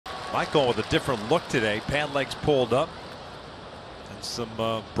Mike going with a different look today. Pant legs pulled up and some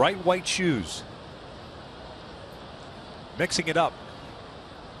bright white shoes. Mixing it up.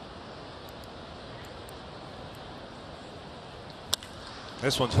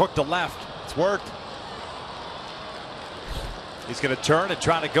 This one's hooked to left. It's worked. He's going to turn and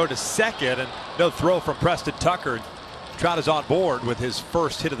try to go to second, and no throw from Preston Tucker. Trout is on board with his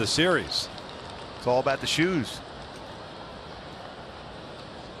first hit of the series. It's all about the shoes.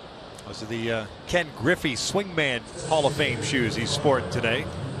 Those are the Ken Griffey Swingman Hall of Fame shoes he's sporting today.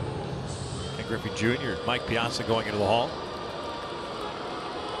 Ken Griffey Jr. Mike Piazza going into the hall.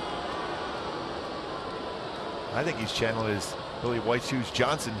 I think he's channeling his Billy White Shoes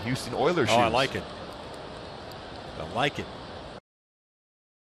Johnson Houston Oilers shoes. Oh, I like it. I like it.